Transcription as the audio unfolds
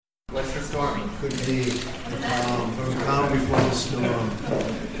What's for stormy? Could be from calm before the storm.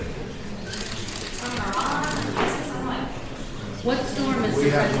 What storm is We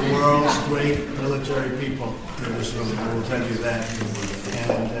have the President? world's great military people in this room. I will tell you that.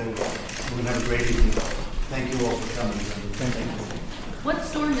 And we're going to have a great evening. Thank you all for coming. Thank you. What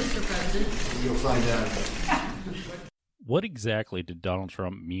storm, Mr. President? You'll find out. What exactly did Donald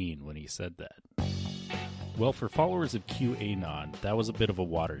Trump mean when he said that? Well, for followers of QAnon, that was a bit of a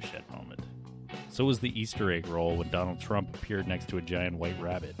watershed moment. So was the Easter egg roll when Donald Trump appeared next to a giant white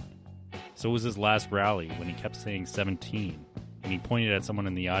rabbit. So was his last rally when he kept saying 17, and he pointed at someone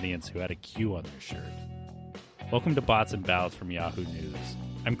in the audience who had a Q on their shirt. Welcome to Bots and Ballots from Yahoo News.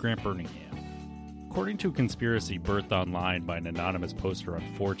 I'm Grant Birmingham. According to a conspiracy birthed online by an anonymous poster on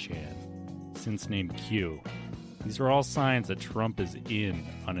 4chan, since named Q, these are all signs that Trump is in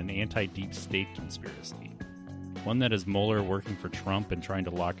on an anti-deep state conspiracy. One that has Mueller working for Trump and trying to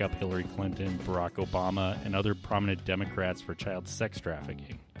lock up Hillary Clinton, Barack Obama, and other prominent Democrats for child sex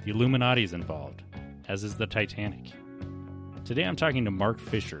trafficking. The Illuminati is involved, as is the Titanic. Today I'm talking to Mark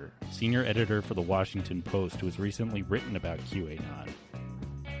Fisher, senior editor for The Washington Post, who has recently written about QAnon.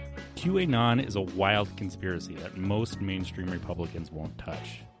 QAnon is a wild conspiracy that most mainstream Republicans won't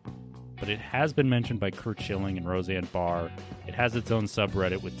touch. But it has been mentioned by Curt Schilling and Roseanne Barr. It has its own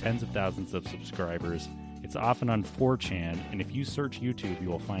subreddit with tens of thousands of subscribers. It's often on 4chan, and if you search YouTube, you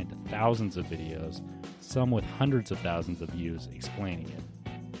will find thousands of videos, some with hundreds of thousands of views, explaining it.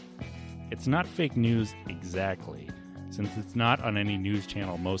 It's not fake news exactly, since it's not on any news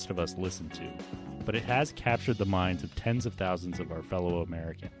channel most of us listen to, but it has captured the minds of tens of thousands of our fellow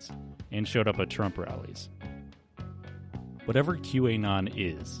Americans, and showed up at Trump rallies. Whatever QAnon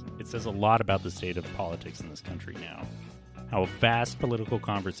is, it says a lot about the state of politics in this country now. How a vast political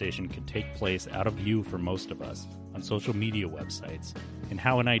conversation can take place out of view for most of us on social media websites, and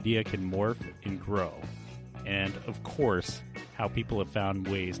how an idea can morph and grow. And, of course, how people have found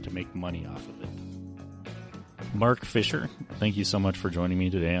ways to make money off of it. Mark Fisher, thank you so much for joining me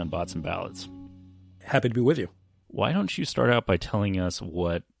today on Bots and Ballots. Happy to be with you. Why don't you start out by telling us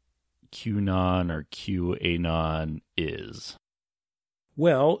what QAnon or QAnon is?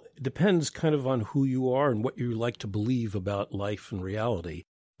 Well, it depends kind of on who you are and what you like to believe about life and reality.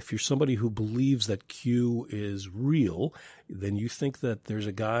 If you're somebody who believes that Q is real, then you think that there's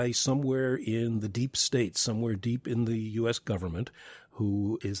a guy somewhere in the deep state, somewhere deep in the U.S. government,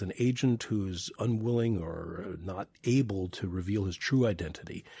 who is an agent who is unwilling or not able to reveal his true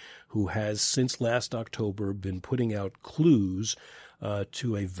identity, who has since last October been putting out clues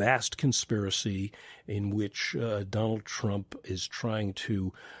to a vast conspiracy in which Donald Trump is trying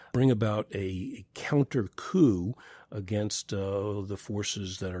to bring about a counter coup against the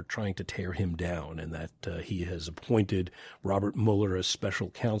forces that are trying to tear him down, and that he has appointed Robert Mueller as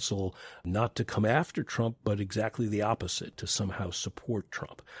special counsel not to come after Trump, but exactly the opposite, to somehow support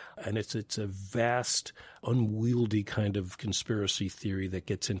Trump. And it's a vast, unwieldy kind of conspiracy theory that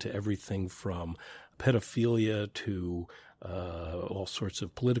gets into everything from pedophilia to all sorts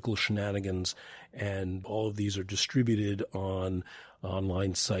of political shenanigans, and all of these are distributed on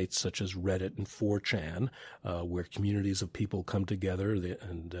online sites such as Reddit and 4chan, where communities of people come together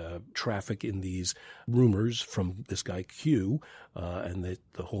and traffic in these rumors from this guy Q, and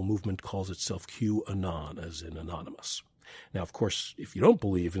the whole movement calls itself QAnon, as in anonymous. Now, of course, if you don't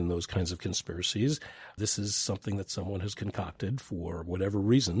believe in those kinds of conspiracies, this is something that someone has concocted for whatever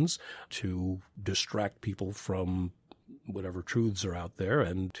reasons to distract people from whatever truths are out there,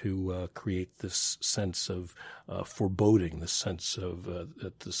 and to create this sense of foreboding, this sense of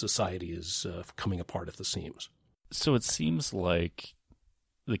that the society is coming apart at the seams. So it seems like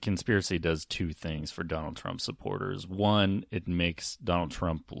the conspiracy does two things for Donald Trump supporters. One, it makes Donald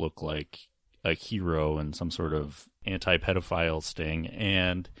Trump look like a hero in some sort of anti-pedophile sting,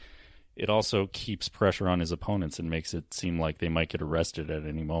 and it also keeps pressure on his opponents and makes it seem like they might get arrested at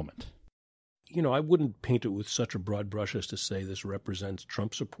any moment. You know, I wouldn't paint it with such a broad brush as to say this represents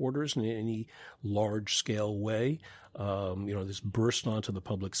Trump supporters in any large-scale way. This burst onto the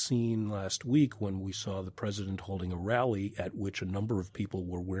public scene last week when we saw the president holding a rally at which a number of people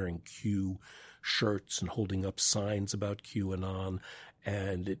were wearing Q shirts and holding up signs about QAnon,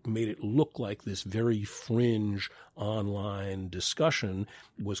 and it made it look like this very fringe online discussion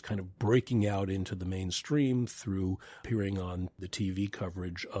was kind of breaking out into the mainstream through appearing on the TV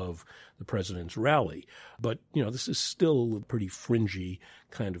coverage of the president's rally. But, this is still a pretty fringy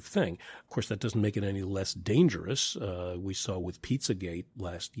kind of thing. Of course, that doesn't make it any less dangerous. We saw with Pizzagate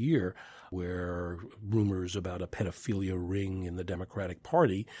last year, where rumors about a pedophilia ring in the Democratic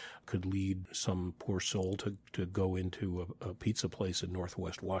Party could lead some poor soul to go into a pizza place in in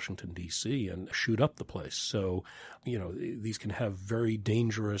northwest Washington, D.C., and shoot up the place. So, these can have very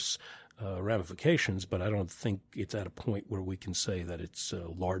dangerous ramifications, but I don't think it's at a point where we can say that it's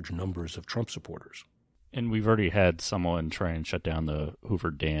large numbers of Trump supporters. And we've already had someone try and shut down the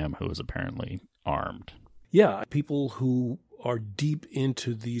Hoover Dam who was apparently armed. Yeah, people who are deep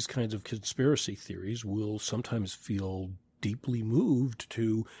into these kinds of conspiracy theories will sometimes feel deeply moved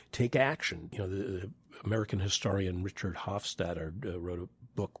to take action. The American historian Richard Hofstadter wrote a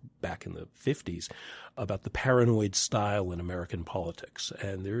book back in the 50s about the paranoid style in American politics.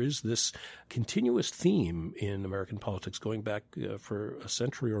 And there is this continuous theme in American politics going back for a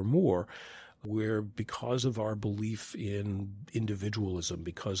century or more, where because of our belief in individualism,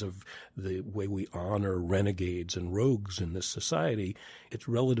 because of the way we honor renegades and rogues in this society, it's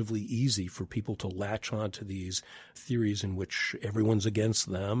relatively easy for people to latch on to these theories in which everyone's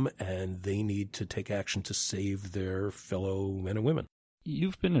against them and they need to take action to save their fellow men and women.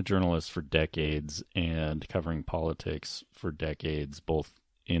 You've been a journalist for decades and covering politics for decades, both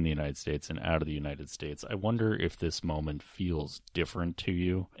in the United States and out of the United States. I wonder if this moment feels different to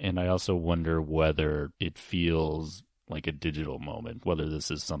you. And I also wonder whether it feels like a digital moment, whether this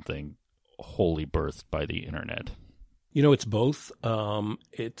is something wholly birthed by the internet. It's both.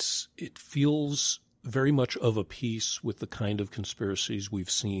 It feels very much of a piece with the kind of conspiracies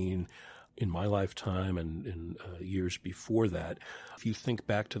we've seen in my lifetime and in years before that. If you think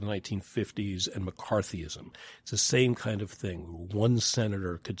back to the 1950s and McCarthyism, it's the same kind of thing. One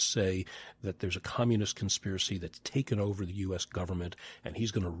senator could say that there's a communist conspiracy that's taken over the U.S. government and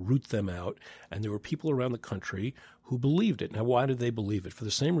he's going to root them out. And there were people around the country who believed it. Now, why did they believe it? For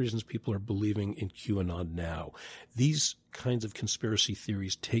the same reasons people are believing in QAnon now. These kinds of conspiracy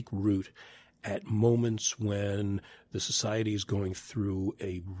theories take root at moments when the society is going through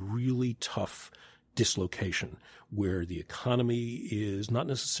a really tough dislocation, where the economy is not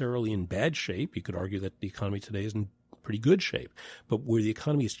necessarily in bad shape. You could argue that the economy today is in pretty good shape, but where the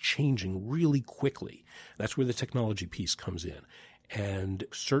economy is changing really quickly. That's where the technology piece comes in. And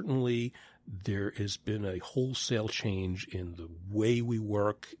certainly there has been a wholesale change in the way we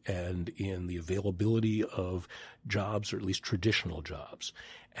work and in the availability of jobs, or at least traditional jobs.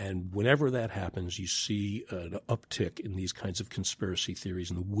 And whenever that happens, you see an uptick in these kinds of conspiracy theories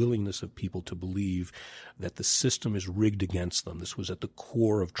and the willingness of people to believe that the system is rigged against them. This was at the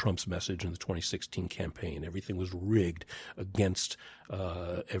core of Trump's message in the 2016 campaign. Everything was rigged against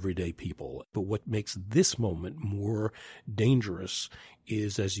everyday people. But what makes this moment more dangerous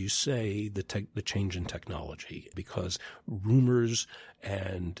is, as you say, the change in technology, because rumors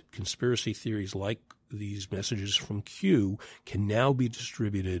and conspiracy theories like these messages from Q can now be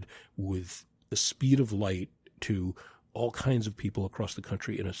distributed with the speed of light to all kinds of people across the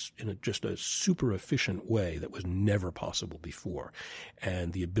country in just a super efficient way that was never possible before.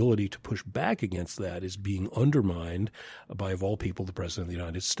 And the ability to push back against that is being undermined by, of all people, the President of the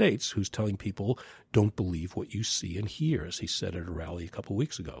United States, who's telling people, don't believe what you see and hear, as he said at a rally a couple of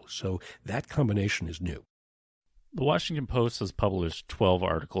weeks ago. So that combination is new. The Washington Post has published 12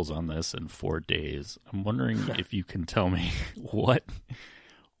 articles on this in 4 days. I'm wondering if you can tell me what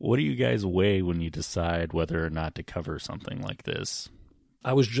do you guys weigh when you decide whether or not to cover something like this?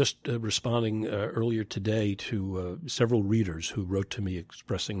 I was just responding earlier today to several readers who wrote to me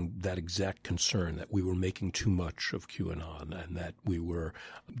expressing that exact concern, that we were making too much of QAnon and that we were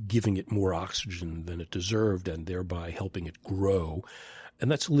giving it more oxygen than it deserved and thereby helping it grow. And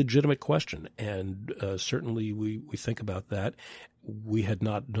that's a legitimate question. And certainly we think about that. We had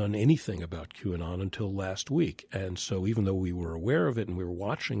not done anything about QAnon until last week. And so even though we were aware of it and we were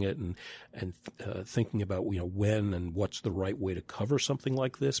watching it and thinking about, when and what's the right way to cover something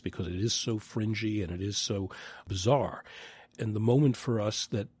like this, because it is so fringy and it is so bizarre. And the moment for us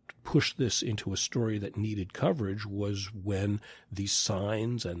that pushed this into a story that needed coverage was when these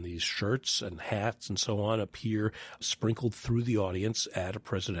signs and these shirts and hats and so on appear sprinkled through the audience at a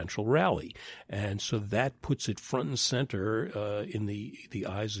presidential rally. And so that puts it front and center in the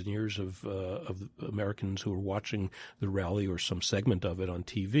eyes and ears of Americans who are watching the rally or some segment of it on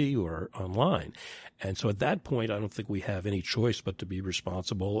TV or online. And so at that point, I don't think we have any choice but to be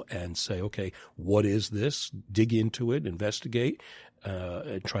responsible and say, okay, what is this? Dig into it, investigate,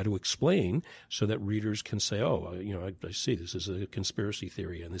 and try to explain so that readers can say, I see this is a conspiracy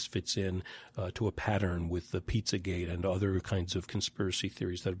theory and this fits in to a pattern with the Pizzagate and other kinds of conspiracy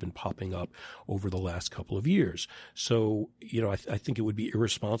theories that have been popping up over the last couple of years. So, I think it would be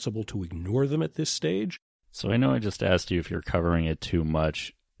irresponsible to ignore them at this stage. So I know I just asked you if you're covering it too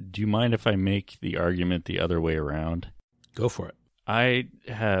much. Do you mind if I make the argument the other way around? Go for it. I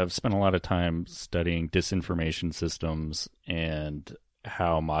have spent a lot of time studying disinformation systems, and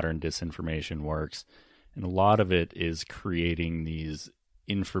how modern disinformation works. And a lot of it is creating these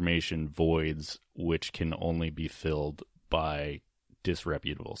information voids which can only be filled by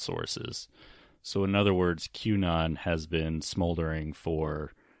disreputable sources. So in other words, QAnon has been smoldering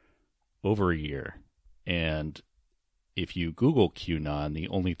for over a year. And if you Google QAnon, the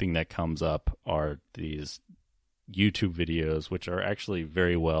only thing that comes up are these YouTube videos, which are actually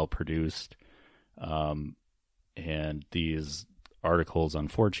very well produced, and these articles on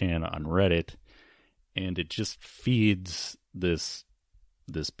 4chan, on Reddit, and it just feeds this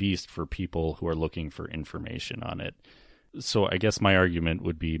beast for people who are looking for information on it. So I guess my argument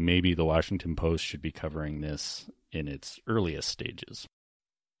would be maybe the Washington Post should be covering this in its earliest stages.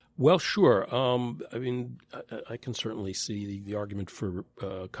 Well, sure. I mean, I can certainly see the argument for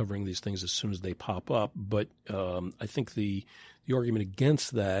covering these things as soon as they pop up, but I think the argument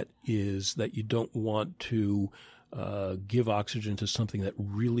against that is that you don't want to give oxygen to something that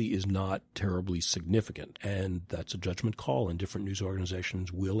really is not terribly significant. And that's a judgment call, and different news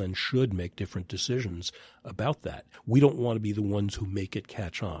organizations will and should make different decisions about that. We don't want to be the ones who make it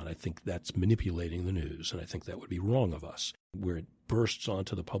catch on. I think that's manipulating the news, and I think that would be wrong of us. Where it bursts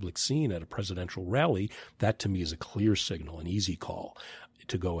onto the public scene at a presidential rally, that to me is a clear signal, an easy call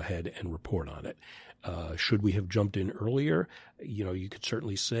to go ahead and report on it. Should we have jumped in earlier? You know, you could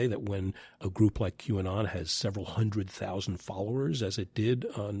certainly say that when a group like QAnon has several 100,000 followers, as it did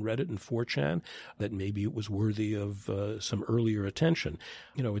on Reddit and 4chan, that maybe it was worthy of some earlier attention.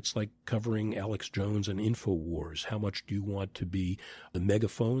 You know, it's like covering Alex Jones and InfoWars. How much do you want to be the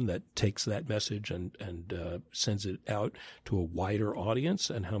megaphone that takes that message and sends it out to a wider audience?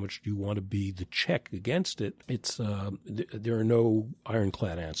 And how much do you want to be the check against it? It's there are no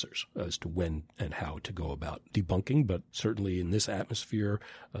ironclad answers as to when and how to go about debunking, but certainly in this atmosphere,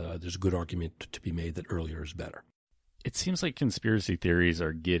 there's a good argument to be made that earlier is better. It seems like conspiracy theories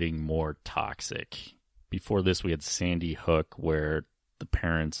are getting more toxic. Before this, we had Sandy Hook, where the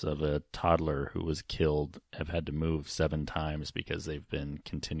parents of a toddler who was killed have had to move 7 times because they've been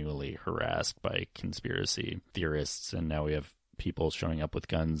continually harassed by conspiracy theorists. And now we have people showing up with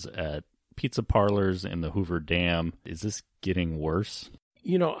guns at pizza parlors in the Hoover Dam. Is this getting worse?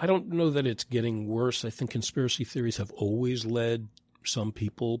 You know, I don't know that it's getting worse. I think conspiracy theories have always led some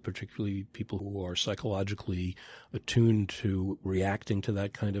people, particularly people who are psychologically attuned to reacting to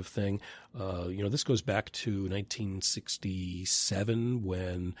that kind of thing. This goes back to 1967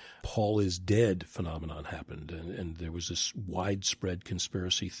 when Paul is dead phenomenon happened. And there was this widespread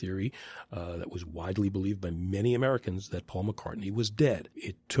conspiracy theory that was widely believed by many Americans that Paul McCartney was dead.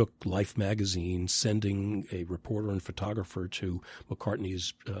 It took Life magazine sending a reporter and photographer to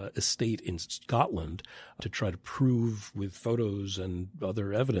McCartney's estate in Scotland to try to prove with photos and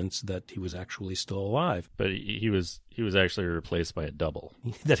other evidence that he was actually still alive. But he was actually replaced by a double.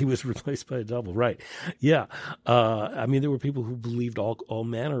 That he was replaced by a double, right? Yeah. I mean, there were people who believed all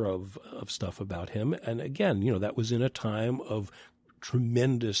manner of stuff about him, and again, that was in a time of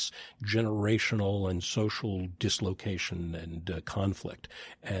tremendous generational and social dislocation and conflict.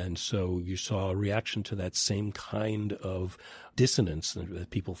 And so you saw a reaction to that same kind of dissonance that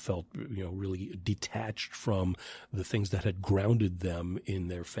people felt, really detached from the things that had grounded them in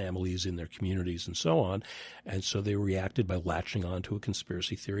their families, in their communities, and so on. And so they reacted by latching onto a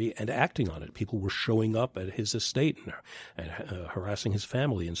conspiracy theory and acting on it. People were showing up at his estate and harassing his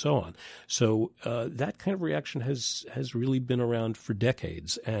family and so on. So that kind of reaction has really been around for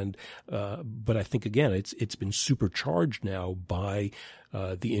decades. And but I think, again, it's been supercharged now by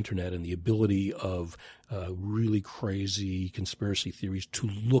the internet and the ability of really crazy conspiracy theories to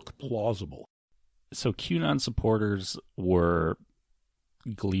look plausible. So QAnon supporters were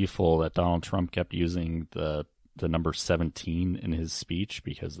gleeful that Donald Trump kept using the number 17 in his speech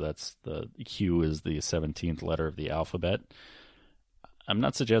because that's the Q is the 17th letter of the alphabet. I'm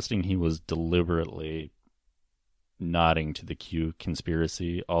not suggesting he was deliberately nodding to the Q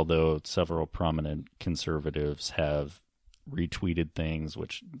conspiracy, although several prominent conservatives have retweeted things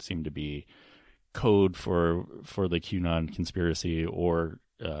which seem to be code for the QAnon conspiracy or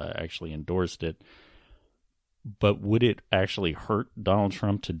actually endorsed it. But would it actually hurt Donald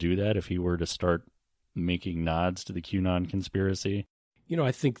Trump to do that if he were to start making nods to the QAnon conspiracy?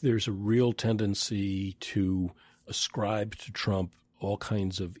 I think there's a real tendency to ascribe to Trump all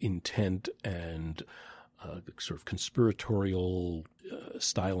kinds of intent and sort of conspiratorial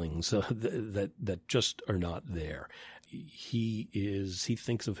stylings that just are not there. He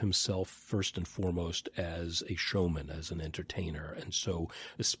thinks of himself first and foremost as a showman, as an entertainer. And so,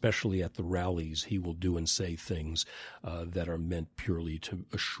 especially at the rallies, he will do and say things that are meant purely to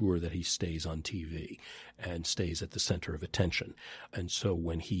assure that he stays on TV. and stays at the center of attention. And so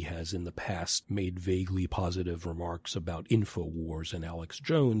when he has in the past made vaguely positive remarks about InfoWars and Alex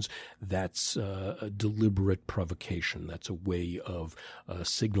Jones, that's a deliberate provocation. That's a way of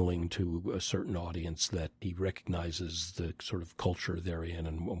signaling to a certain audience that he recognizes the sort of culture they're in,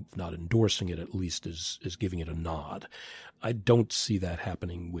 and not endorsing it, at least is giving it a nod. I don't see that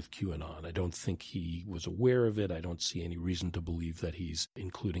happening with QAnon. I don't think he was aware of it. I don't see any reason to believe that he's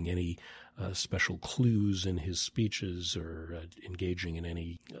including any special clues in his speeches or engaging in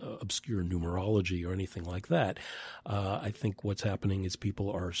any obscure numerology or anything like that. I think what's happening is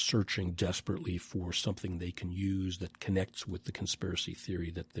people are searching desperately for something they can use that connects with the conspiracy theory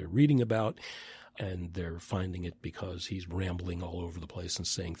that they're reading about, and they're finding it because he's rambling all over the place and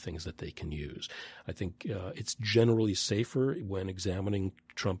saying things that they can use. I think it's generally safer when examining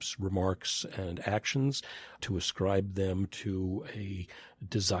Trump's remarks and actions to ascribe them to a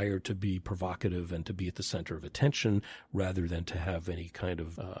desire to be provocative and to be at the center of attention, rather than to have any kind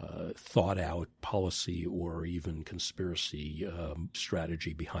of thought-out policy or even conspiracy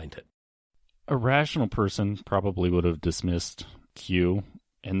strategy behind it. A rational person probably would have dismissed Q,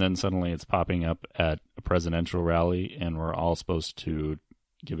 and then suddenly it's popping up at a presidential rally, and we're all supposed to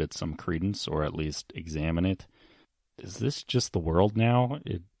give it some credence or at least examine it. Is this just the world now?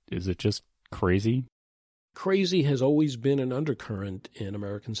 Is it just crazy? Crazy has always been an undercurrent in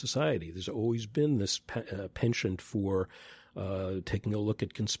American society. There's always been this penchant for taking a look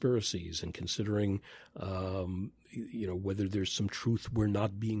at conspiracies and considering, whether there's some truth we're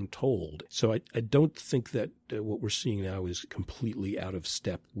not being told. So I don't think that what we're seeing now is completely out of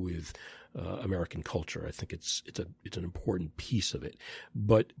step with American culture. I think it's an important piece of it.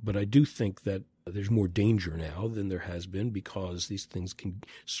 But I do think that there's more danger now than there has been, because these things can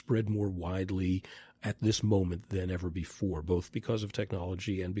spread more widely at this moment than ever before, both because of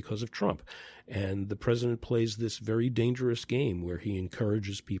technology and because of Trump. And the president plays this very dangerous game where he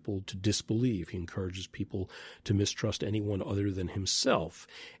encourages people to disbelieve. He encourages people to mistrust anyone other than himself.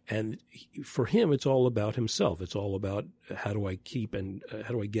 And for him, it's all about himself. It's all about how do I get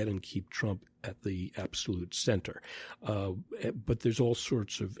and keep Trump at the absolute center. But there's all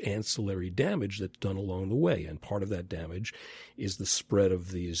sorts of ancillary damage that's done along the way. And part of that damage is the spread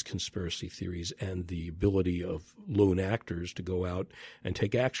of these conspiracy theories and the ability of lone actors to go out and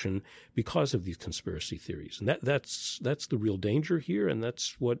take action because of these conspiracy theories. And that's the real danger here, and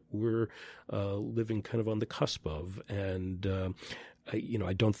that's what we're living kind of on the cusp of. And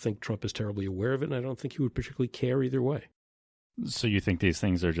I don't think Trump is terribly aware of it, and I don't think he would particularly care either way. So you think these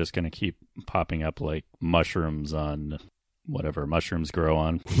things are just going to keep popping up like mushrooms on whatever mushrooms grow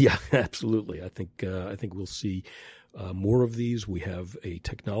on? Yeah, absolutely. I think we'll see more of these. We have a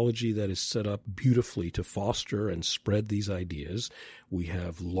technology that is set up beautifully to foster and spread these ideas. We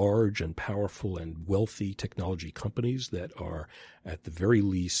have large and powerful and wealthy technology companies that are, at the very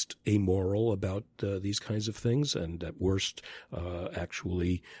least, amoral about these kinds of things, and at worst,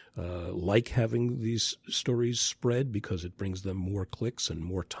 actually like having these stories spread because it brings them more clicks and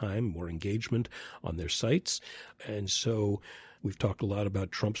more time, more engagement on their sites. And so we've talked a lot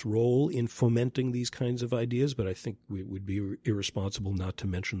about Trump's role in fomenting these kinds of ideas, but I think it would be irresponsible not to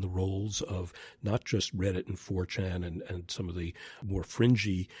mention the roles of not just Reddit and 4chan and some of the more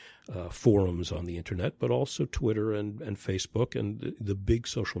fringy forums on the internet, but also Twitter and Facebook and the big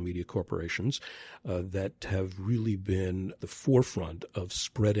social media corporations that have really been the forefront of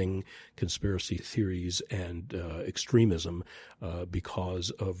spreading conspiracy theories and extremism because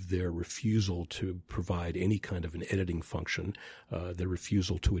of their refusal to provide any kind of an editing function, their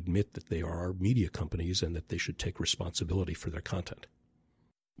refusal to admit that they are media companies and that they should take responsibility for their content.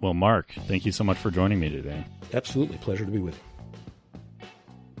 Well, Mark, thank you so much for joining me today. Absolutely. Pleasure to be with you.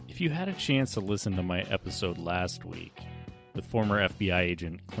 If you had a chance to listen to my episode last week with former FBI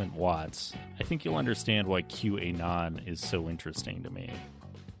agent Clint Watts, I think you'll understand why QAnon is so interesting to me.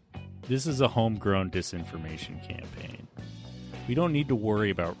 This is a homegrown disinformation campaign. We don't need to worry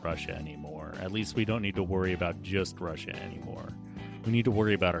about Russia anymore. At least we don't need to worry about just Russia anymore. We need to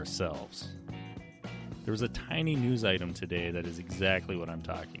worry about ourselves. There was a tiny news item today that is exactly what I'm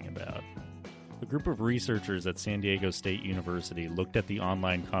talking about. A group of researchers at San Diego State University looked at the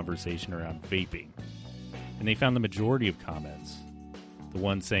online conversation around vaping, and they found the majority of comments, the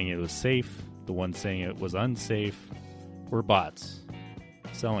ones saying it was safe, the ones saying it was unsafe, were bots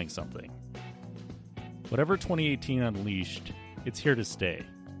selling something. Whatever 2018 unleashed, it's here to stay,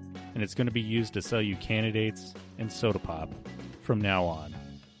 and it's going to be used to sell you candidates and soda pop from now on.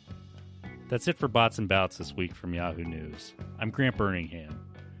 That's it for Bots and Bouts this week from Yahoo News. I'm Grant Birmingham.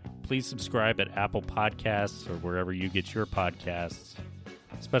 Please subscribe at Apple Podcasts or wherever you get your podcasts.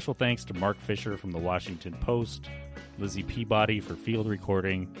 Special thanks to Mark Fisher from the Washington Post, Lizzie Peabody for field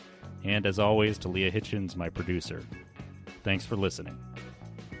recording, and as always to Leah Hitchens, my producer. Thanks for listening.